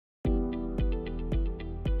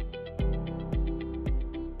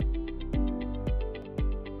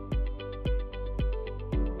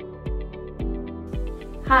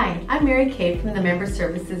Hi, I'm Mary Kay from the Member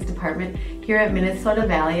Services Department here at Minnesota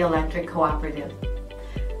Valley Electric Cooperative.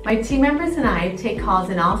 My team members and I take calls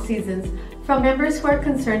in all seasons from members who are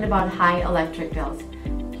concerned about high electric bills.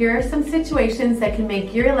 Here are some situations that can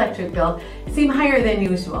make your electric bill seem higher than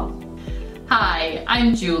usual. Hi,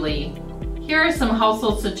 I'm Julie. Here are some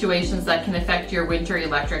household situations that can affect your winter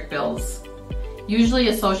electric bills, usually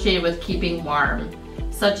associated with keeping warm,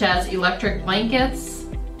 such as electric blankets,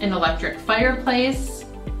 an electric fireplace,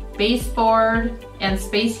 baseboard and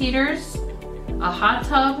space heaters, a hot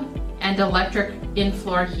tub, and electric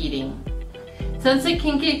in-floor heating. Since it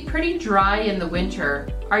can get pretty dry in the winter,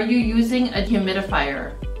 are you using a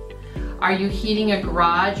humidifier? Are you heating a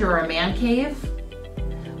garage or a man cave?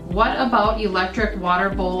 What about electric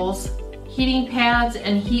water bowls, heating pads,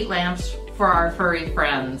 and heat lamps for our furry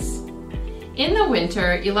friends? In the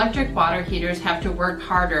winter, electric water heaters have to work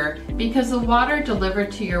harder because the water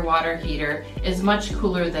delivered to your water heater is much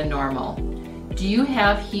cooler than normal. Do you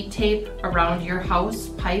have heat tape around your house,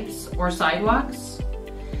 pipes, or sidewalks?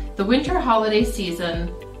 The winter holiday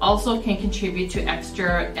season also can contribute to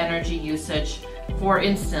extra energy usage. For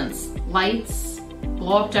instance, lights,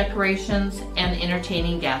 blow-up decorations, and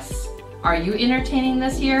entertaining guests. Are you entertaining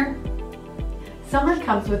this year? Summer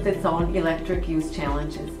comes with its own electric use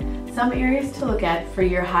challenges. Some areas to look at for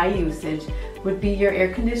your high usage would be your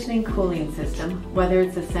air conditioning cooling system, whether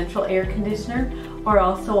it's a central air conditioner or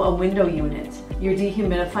also a window unit, your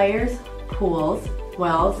dehumidifiers, pools,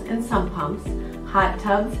 wells and sump pumps, hot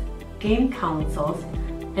tubs, game consoles,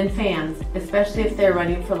 and fans, especially if they're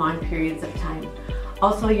running for long periods of time.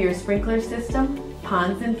 Also your sprinkler system,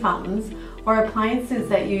 ponds and fountains, or appliances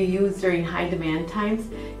that you use during high demand times,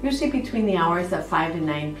 usually between the hours of 5 and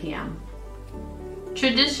 9 p.m.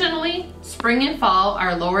 Traditionally, spring and fall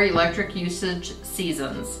are lower electric usage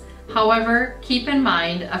seasons. However, keep in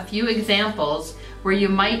mind a few examples where you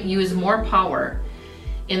might use more power.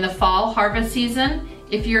 In the fall harvest season,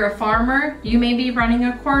 if you're a farmer, you may be running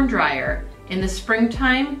a corn dryer. In the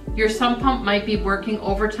springtime, your sump pump might be working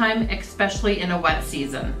overtime, especially in a wet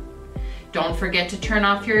season. Don't forget to turn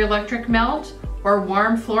off your electric melt or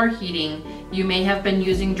warm floor heating you may have been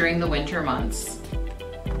using during the winter months.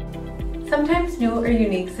 Sometimes new or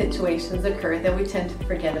unique situations occur that we tend to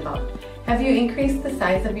forget about. Have you increased the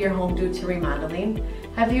size of your home due to remodeling?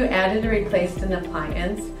 Have you added or replaced an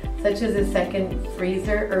appliance, such as a second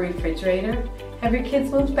freezer or refrigerator? Have your kids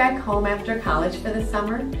moved back home after college for the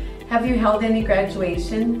summer? Have you held any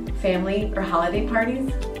graduation, family, or holiday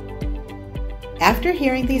parties? After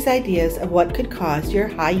hearing these ideas of what could cause your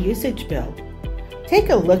high usage bill, take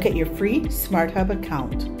a look at your free SmartHub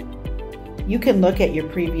account. You can look at your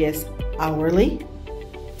previous hourly,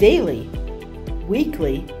 daily,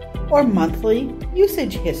 weekly, or monthly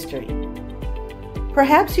usage history.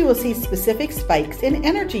 Perhaps you will see specific spikes in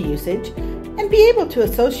energy usage and be able to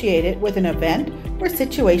associate it with an event or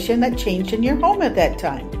situation that changed in your home at that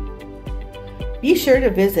time. Be sure to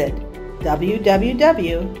visit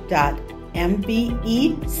www.mvec.net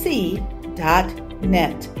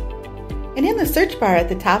and in the search bar at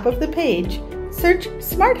the top of the page, search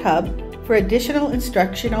SmartHub for additional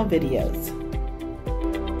instructional videos.